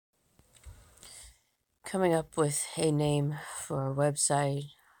Coming up with a name for a website,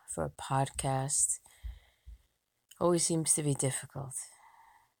 for a podcast, always seems to be difficult.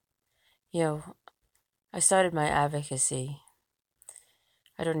 You know, I started my advocacy.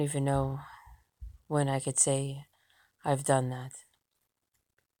 I don't even know when I could say I've done that.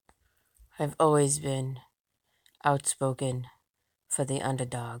 I've always been outspoken for the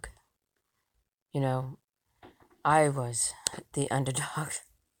underdog. You know, I was the underdog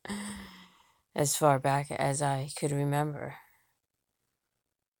as far back as I could remember.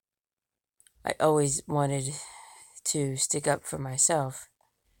 I always wanted to stick up for myself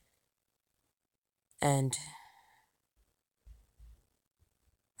and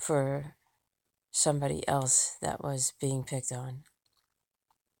for somebody else that was being picked on.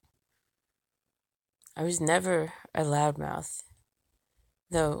 I was never a loudmouth,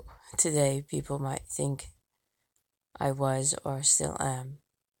 though today people might think I was or still am.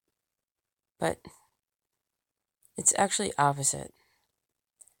 But it's actually opposite.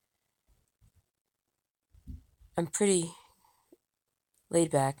 I'm pretty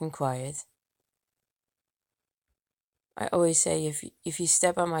laid back and quiet. I always say if you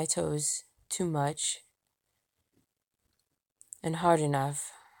step on my toes too much and hard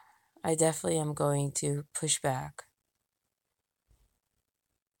enough, I definitely am going to push back.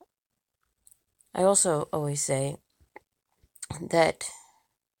 I also always say that,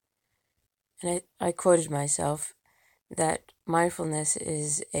 and I quoted myself, that mindfulness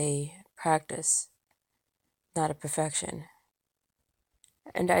is a practice, not a perfection.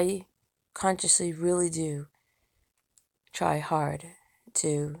 And I consciously really do try hard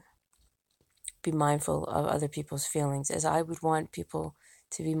to be mindful of other people's feelings as I would want people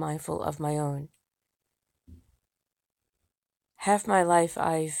to be mindful of my own. Half my life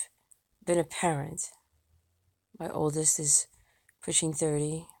I've been a parent. My oldest is pushing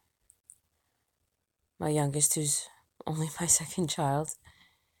 30. My youngest, who's only my second child,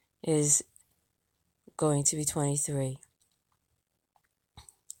 is going to be 23.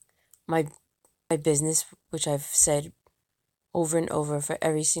 My business, which I've said over and over for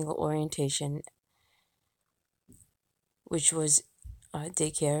every single orientation, which was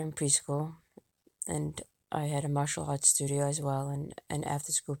daycare and preschool, and I had a martial arts studio as well, and an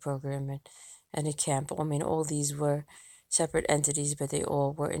after-school program, and a camp. I mean, all these were separate entities, but they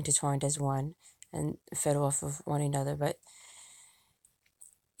all were intertwined as one and fed off of one another. But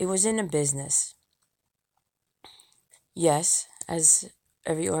it was in a business. Yes, as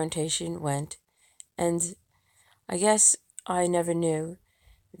every orientation went, and I guess I never knew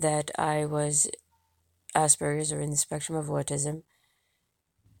that I was Asperger's or in the spectrum of autism,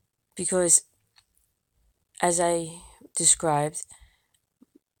 because as I described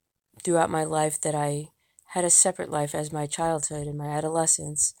throughout my life, that I had a separate life as my childhood and my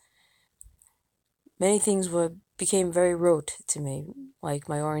adolescence. Many things became very rote to me, like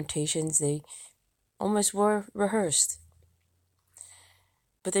my orientations. They almost were rehearsed,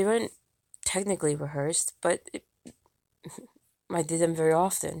 but they weren't technically rehearsed, but I did them very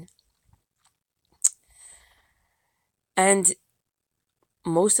often. And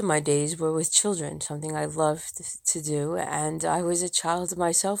most of my days were with children, something I loved to do, and I was a child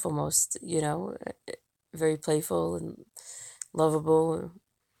myself almost, very playful and lovable.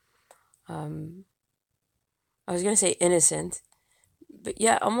 I was going to say innocent, but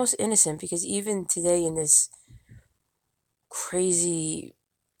yeah, almost innocent, because even today in this crazy,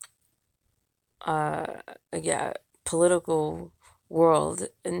 political world,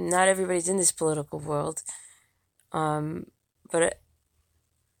 and not everybody's in this political world, but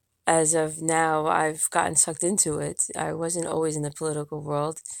as of now, I've gotten sucked into it. I wasn't always in the political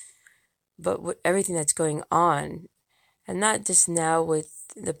world, but with everything that's going on, and not just now with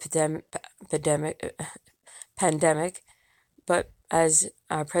the pandemic, but as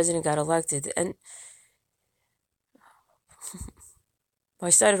our president got elected. And I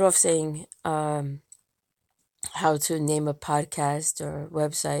started off saying how to name a podcast or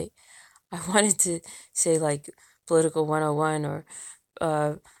website. I wanted to say like Political 101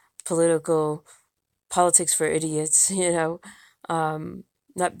 or Politics for Idiots, Not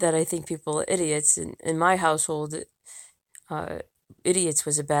that I think people are idiots. In my household, idiots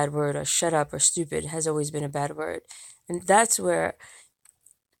was a bad word, or shut up or stupid has always been a bad word. And that's where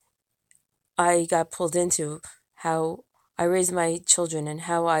I got pulled into, how I raised my children and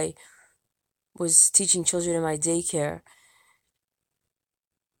how I was teaching children in my daycare.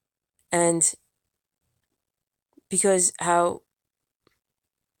 And because how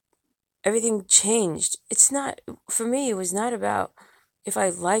everything changed. For me, it was not about if I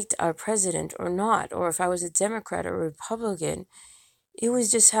liked our president or not, or if I was a Democrat or a Republican. It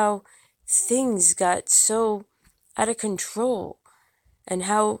was just how things got so out of control, and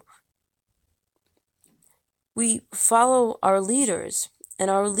how we follow our leaders and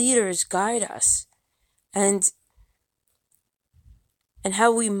our leaders guide us, and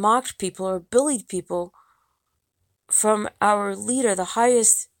how we mocked people or bullied people from our leader, the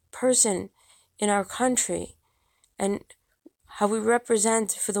highest person in our country, and how we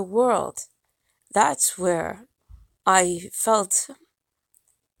represent for the world. That's where I felt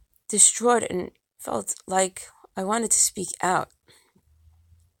distraught and felt like I wanted to speak out.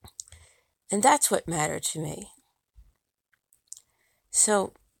 And that's what mattered to me.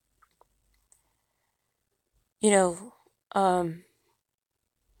 So,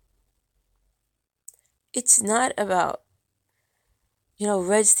 it's not about,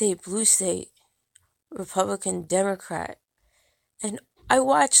 red state, blue state, Republican, Democrat. And I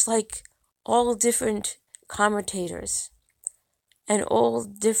watch like all different commentators and all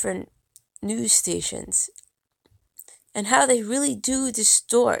different news stations, and how they really do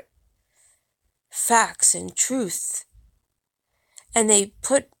distort facts and truth. And they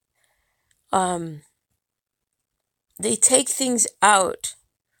put, they take things out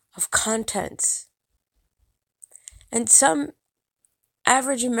of context. And some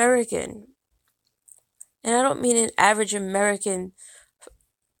average American, and I don't mean an average American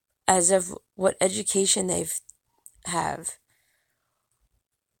as of what education they have,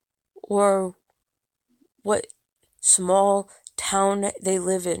 or what small town they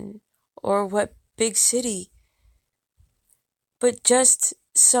live in, or what big city, but just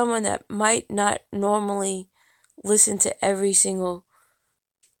someone that might not normally listen to every single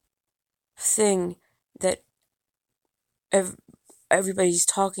thing that everybody's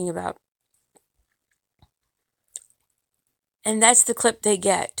talking about. And that's the clip they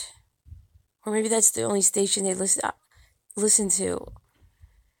get. Or maybe that's the only station they listen to.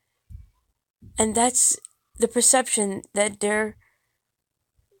 And that's the perception that they're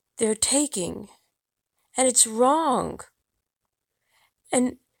taking. And it's wrong.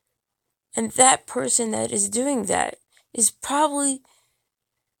 And that person that is doing that is probably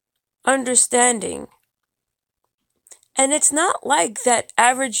understanding. And it's not like that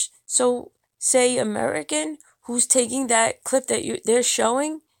average, say American, who's taking that clip that they're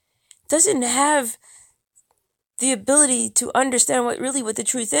showing, doesn't have the ability to understand what the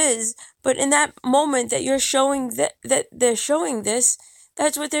truth is. But in that moment that you're showing that they're showing this,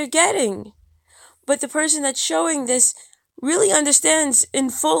 that's what they're getting. But the person that's showing this really understands in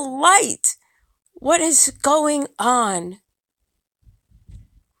full light what is going on.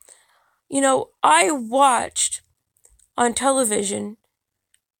 I watched on television,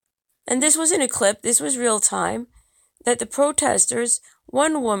 and this wasn't a clip, this was real time, that the protesters,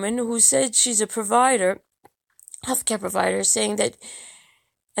 one woman who said she's a provider, healthcare provider, saying that,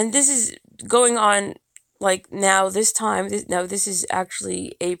 and this is going on like now, this time, this is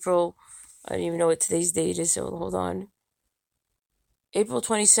actually April, I don't even know what today's date is, so hold on. April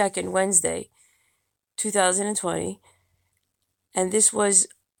 22nd, Wednesday, 2020, and this was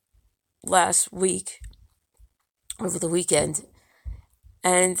last week, over the weekend,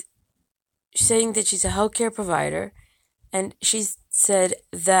 and saying that she's a healthcare provider, and she said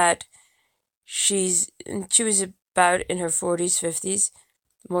that she was about in her 40s, 50s,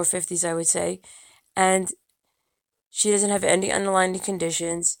 more 50s I would say, and she doesn't have any underlying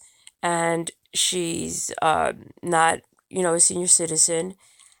conditions, and she's not, a senior citizen,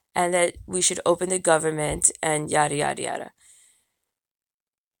 and that we should open the government, and yada, yada, yada.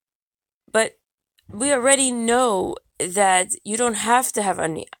 But we already know that you don't have to have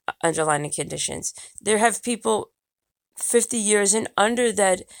any underlying conditions. There have people 50 years and under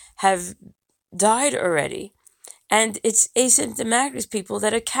that have died already. And it's asymptomatic people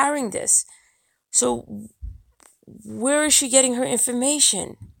that are carrying this. So where is she getting her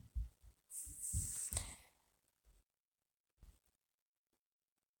information?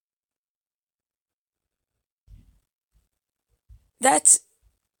 That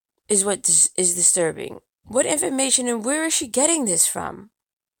is what is disturbing. What information, and where is she getting this from?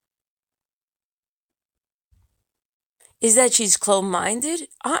 Is that she's closed-minded?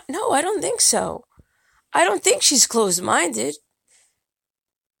 No, I don't think so. I don't think she's closed-minded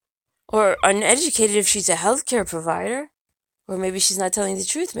or uneducated if she's a healthcare provider. Or maybe she's not telling the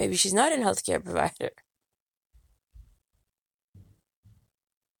truth. Maybe she's not a healthcare provider.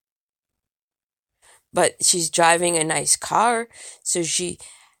 But she's driving a nice car, so she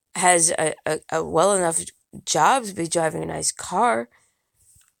has a well enough job to be driving a nice car.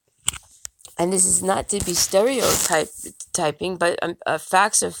 And this is not to be stereotyping, but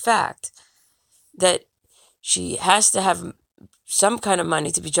facts of fact, that she has to have some kind of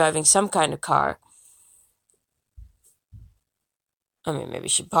money to be driving some kind of car. I mean, maybe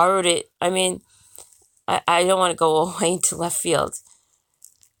she borrowed it. I mean, I don't want to go all the way into left field.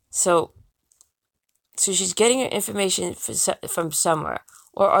 So she's getting her information from somewhere.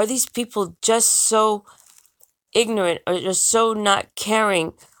 Or are these people just so ignorant or just so not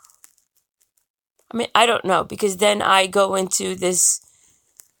caring? I mean, I don't know, because then I go into this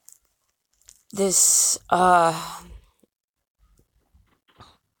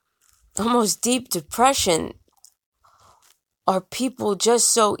almost deep depression. Are people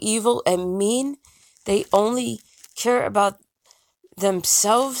just so evil and mean? They only care about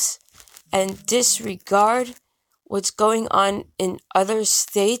themselves and disregard what's going on in other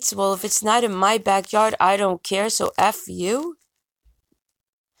states. Well, if it's not in my backyard, I don't care, so F you.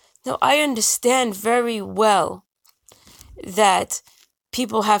 No, I understand very well that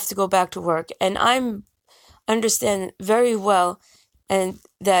people have to go back to work, and I'm understand very well and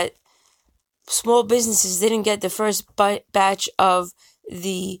that small businesses didn't get the first batch of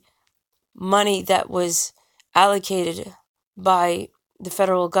the money that was allocated by the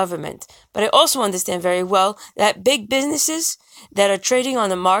federal government. But I also understand very well that big businesses that are trading on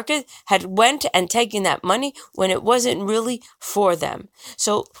the market had went and taken that money when it wasn't really for them.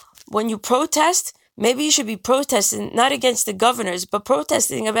 So when you protest, maybe you should be protesting not against the governors, but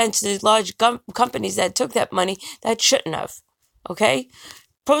protesting against the large companies that took that money that shouldn't have. Okay?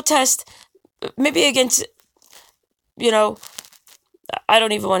 Protest maybe against, I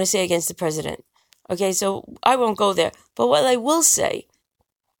don't even want to say against the president. Okay, so I won't go there. But what I will say,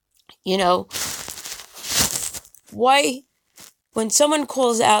 why, when someone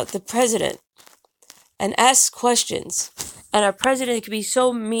calls out the president and asks questions, and our president can be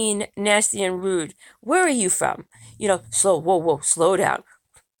so mean, nasty, and rude, where are you from? Slow down.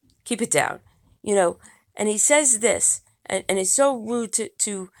 Keep it down. And he says this, and is so rude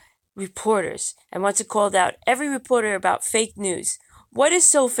to reporters, and wants to call out every reporter about fake news. What is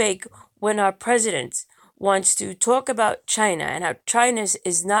so fake when our president wants to talk about China and how China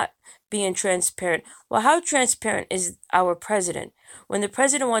is not being transparent? Well, how transparent is our president when the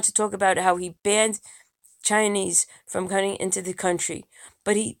president wants to talk about how he banned Chinese from coming into the country?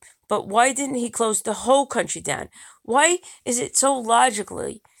 But why didn't he close the whole country down? Why is it so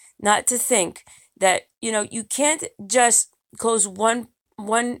logically not to think that, you can't just close one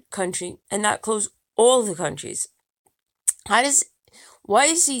country and not close all the countries? Why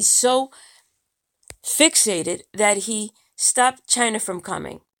is he so fixated that he stopped China from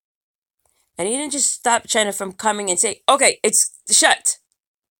coming? And he didn't just stop China from coming and say, okay, it's shut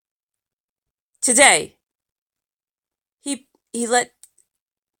today. He let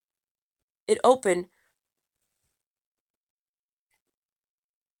it open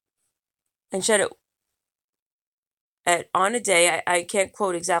and shut it on a day. I can't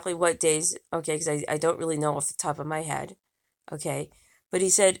quote exactly what days, okay, because I don't really know off the top of my head, okay? But he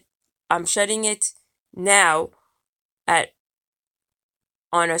said, I'm shutting it now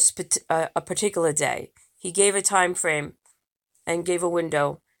on a particular day. He gave a time frame and gave a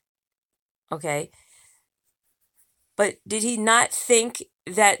window, okay? But did he not think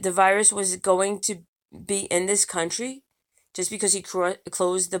that the virus was going to be in this country just because he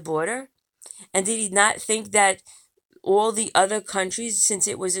closed the border? And did he not think that all the other countries, since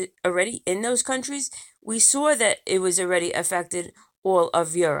it was already in those countries, we saw that it was already affected all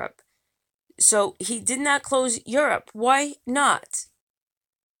of Europe? So he did not close Europe. Why not?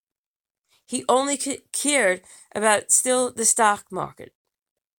 He only cared about still the stock market.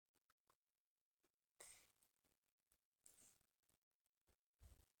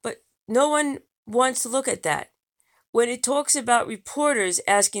 But no one wants to look at that. When it talks about reporters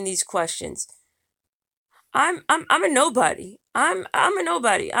asking these questions, I'm a nobody. I'm a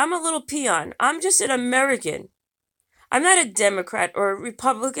nobody. I'm a little peon. I'm just an American. I'm not a Democrat or a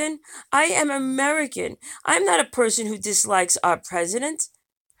Republican. I am American. I'm not a person who dislikes our president.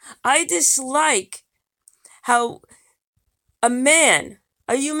 I dislike how a man,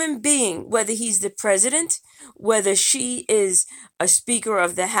 a human being, whether he's the president, whether she is a speaker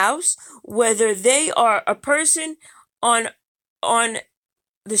of the House, whether they are a person on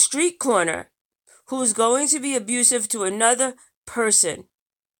the street corner who's going to be abusive to another person,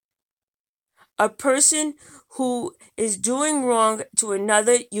 a person who is doing wrong to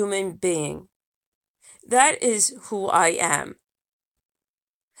another human being. That is who I am.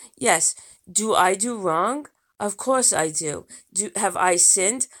 Yes, do I do wrong? Of course I do. Have I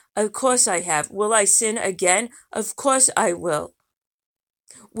sinned? Of course I have. Will I sin again? Of course I will.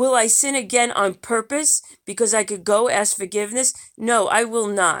 Will I sin again on purpose because I could go ask forgiveness? No, I will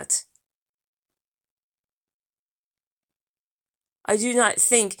not. I do not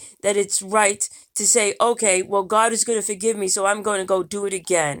think that it's right to say, okay, well, God is going to forgive me, so I'm going to go do it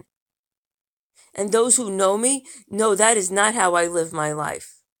again. And those who know me know that is not how I live my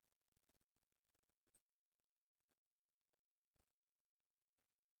life.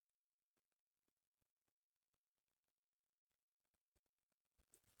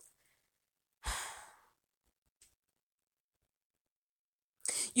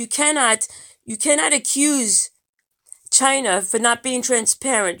 You cannot accuse China for not being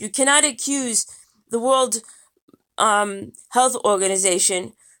transparent. You cannot accuse the World Health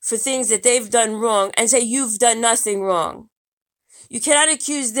Organization for things that they've done wrong and say you've done nothing wrong. You cannot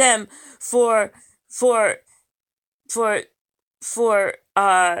accuse them for for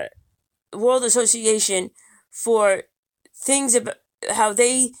World Association for things about how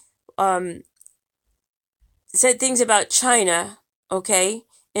they said things about China, okay,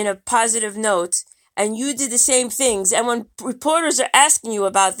 in a positive note, and you did the same things. And when reporters are asking you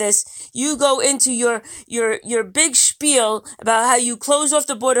about this, you go into your big spiel about how you closed off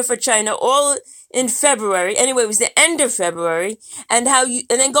the border for China all in February. Anyway, it was the end of February, and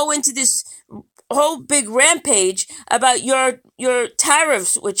then go into this whole big rampage about your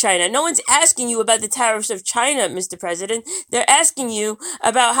tariffs with China. No one's asking you about the tariffs of China, Mr. President. They're asking you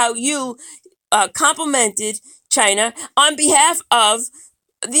about how you complimented China on behalf of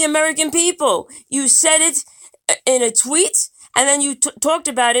the American people. You said it in a tweet, and then you talked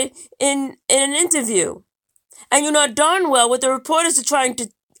about it in an interview. And you know darn well what the reporters are trying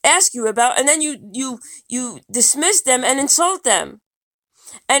to ask you about, and then you dismiss them and insult them.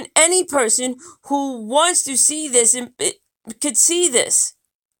 And any person who wants to see this could see this.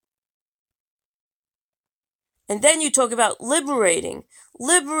 And then you talk about liberating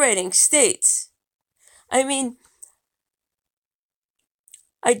states. I mean,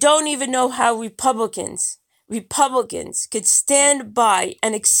 I don't even know how Republicans could stand by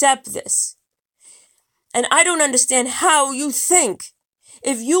and accept this. And I don't understand how you think,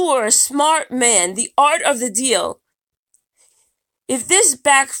 if you were a smart man, the art of the deal, if this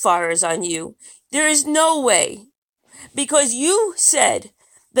backfires on you, there is no way. Because you said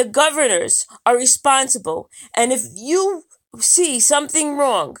the governors are responsible, and if you see something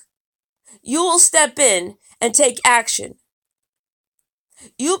wrong, you will step in and take action.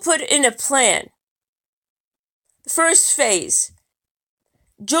 You put in a plan. First phase,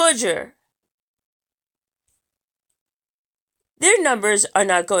 Georgia, their numbers are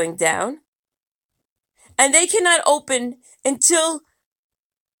not going down, and they cannot open until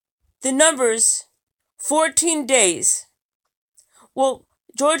the numbers 14 days. Well,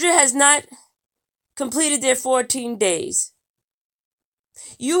 Georgia has not completed their 14 days.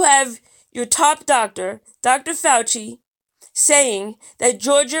 You have your top doctor, Dr. Fauci, saying that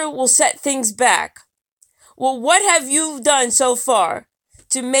Georgia will set things back. Well, what have you done so far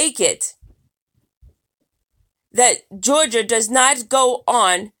to make it that Georgia does not go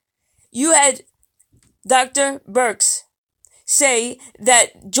on? You had Dr. Birx say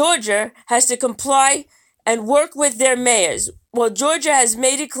that Georgia has to comply and work with their mayors. Well, Georgia has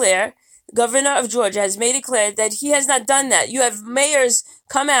made it clear, Governor of Georgia has made it clear that he has not done that. You have mayors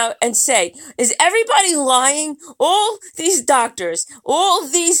come out and say, is everybody lying? All these doctors, all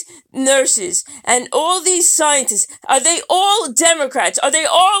these nurses, and all these scientists, are they all Democrats? Are they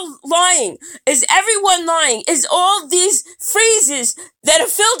all lying? Is everyone lying? Is all these freezes that are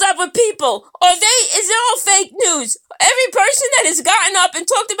filled up with people, is it all fake news? Every person that has gotten up and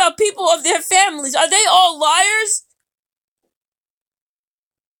talked about people of their families, are they all liars?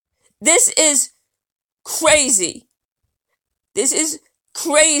 This is crazy. This is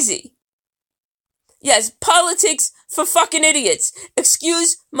crazy. Yes, politics for fucking idiots.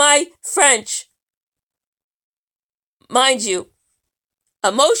 Excuse my French. Mind you,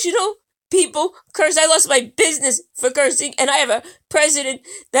 emotional people curse. I lost my business for cursing, and I have a president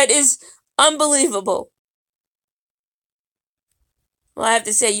that is unbelievable. Well, I have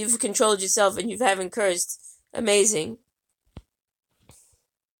to say, you've controlled yourself and you haven't cursed. Amazing.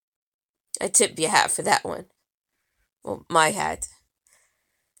 I tip your hat for that one. Well, my hat.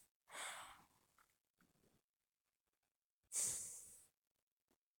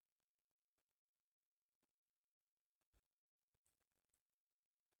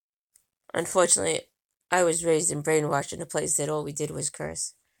 Unfortunately, I was raised and brainwashed in a place that all we did was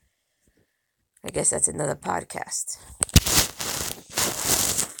curse. I guess that's another podcast.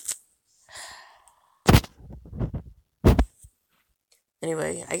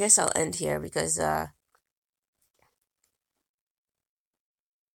 Anyway, I guess I'll end here because I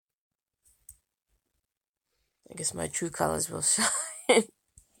guess my true colors will shine.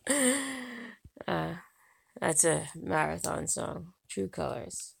 That's a marathon song. True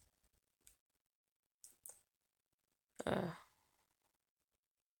Colors. Uh,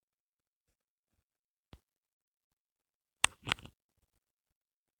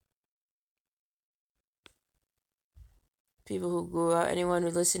 People who grew up, anyone who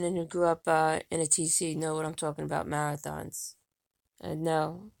listened and who grew up in a TC know what I'm talking about, marathons. And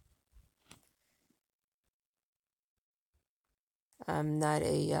no, I'm not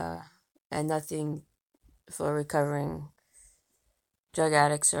and nothing for recovering drug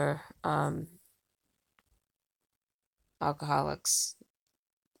addicts or alcoholics.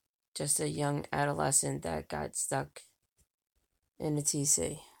 Just a young adolescent that got stuck in a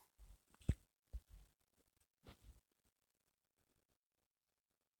TC.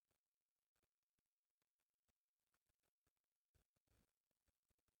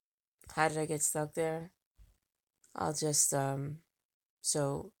 How did I get stuck there? I'll just,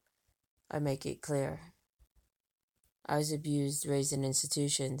 so I make it clear. I was abused, raised in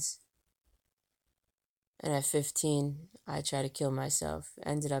institutions. And at 15, I tried to kill myself.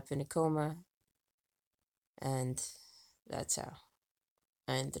 Ended up in a coma. And that's how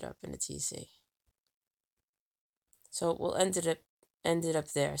I ended up in a TC. So we'll ended up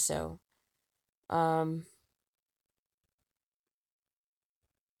there. So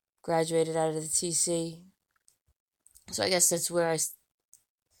graduated out of the TC. So I guess that's where I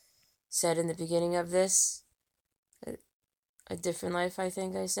said in the beginning of this, a different life, I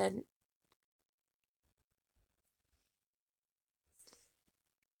think I said.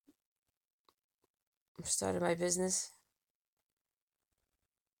 Started my business.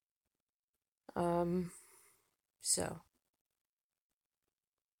 So,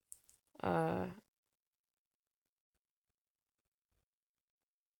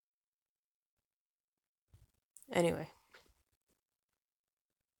 anyway.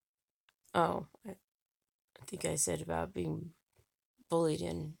 Oh, I think I said about being bullied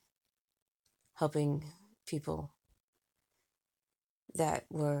and helping people that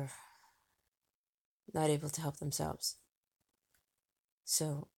were not able to help themselves.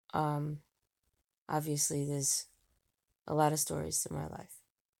 So, obviously there's a lot of stories to my life.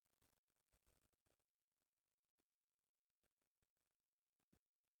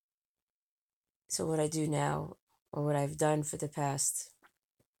 So what I do now, or what I've done for the past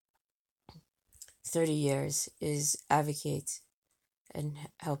 30 years, is advocate and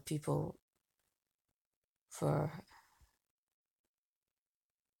help people for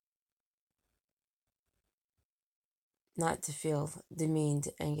not to feel demeaned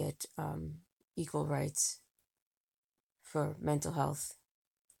and get equal rights for mental health.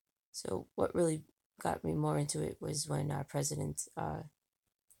 So what really got me more into it was when our president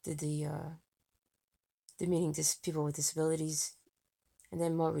did the meeting to people with disabilities, and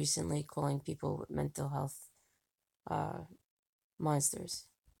then more recently calling people with mental health monsters.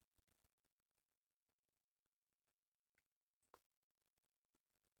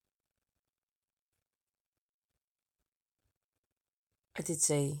 I did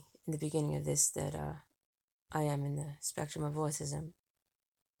say in the beginning of this that I am in the spectrum of autism,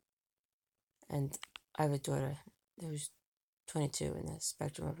 and I have a daughter who's 22 in the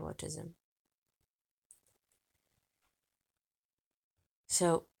spectrum of autism.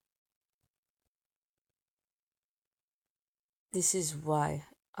 So this is why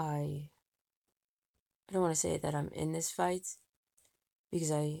I don't want to say that I'm in this fight,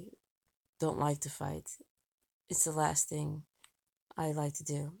 because I don't like to fight. It's the last thing I like to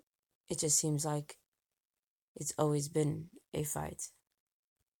do. It just seems like it's always been a fight.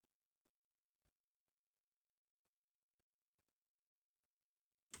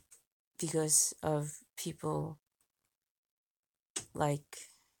 Because of people like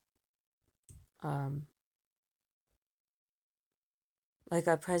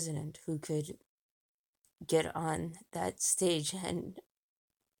our president, who could get on that stage and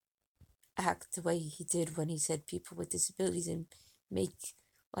act the way he did when he said people with disabilities and make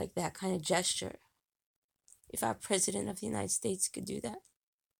like that kind of gesture. If our president of the United States could do that,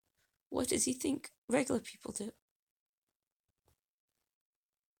 what does he think regular people do?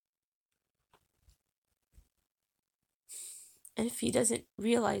 And if he doesn't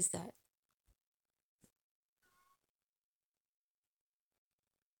realize that,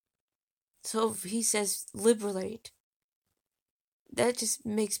 so if he says liberate, that just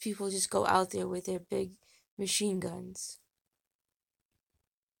makes people just go out there with their big machine guns.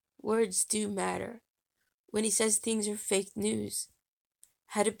 Words do matter. When he says things are fake news,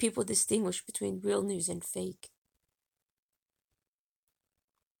 how do people distinguish between real news and fake?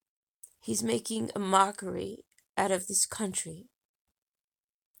 He's making a mockery out of this country.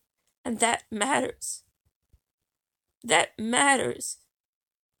 And that matters. That matters.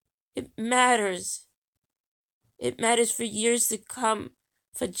 It matters. It matters for years to come,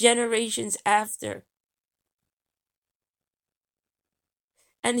 for generations after.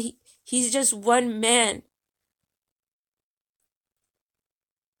 And he's just one man.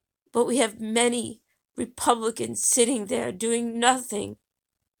 But we have many Republicans sitting there doing nothing.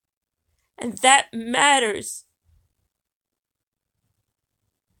 And that matters.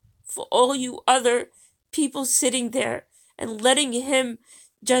 For all you other people sitting there and letting him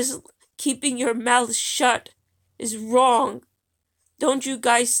just keeping your mouth shut is wrong. Don't you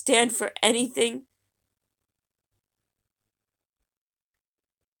guys stand for anything?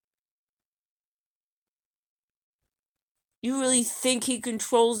 You really think he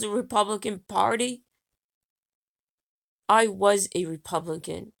controls the Republican Party? I was a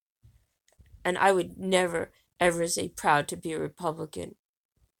Republican, and I would never, ever say proud to be a Republican.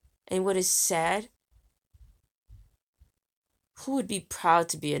 And what is sad, who would be proud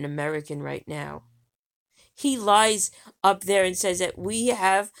to be an American right now? He lies up there and says that we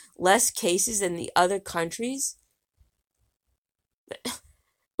have less cases than the other countries.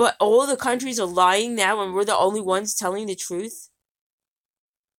 But all the countries are lying now and we're the only ones telling the truth?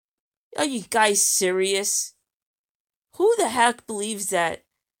 Are you guys serious? Who the heck believes that?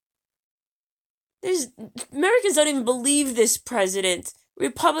 Americans don't even believe this president,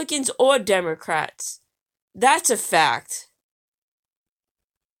 Republicans or Democrats. That's a fact.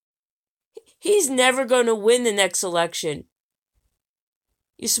 He's never going to win the next election.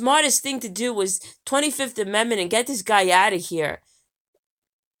 Your smartest thing to do was 25th Amendment and get this guy out of here.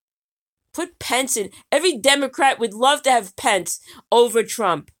 Put Pence in. Every Democrat would love to have Pence over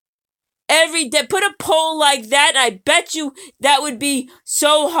Trump. Put a poll like that, and I bet you that would be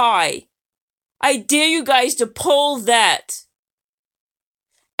so high. I dare you guys to poll that.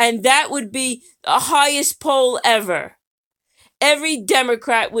 And that would be the highest poll ever. Every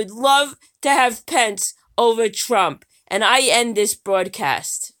Democrat would love to have Pence over Trump. And I end this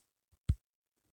broadcast.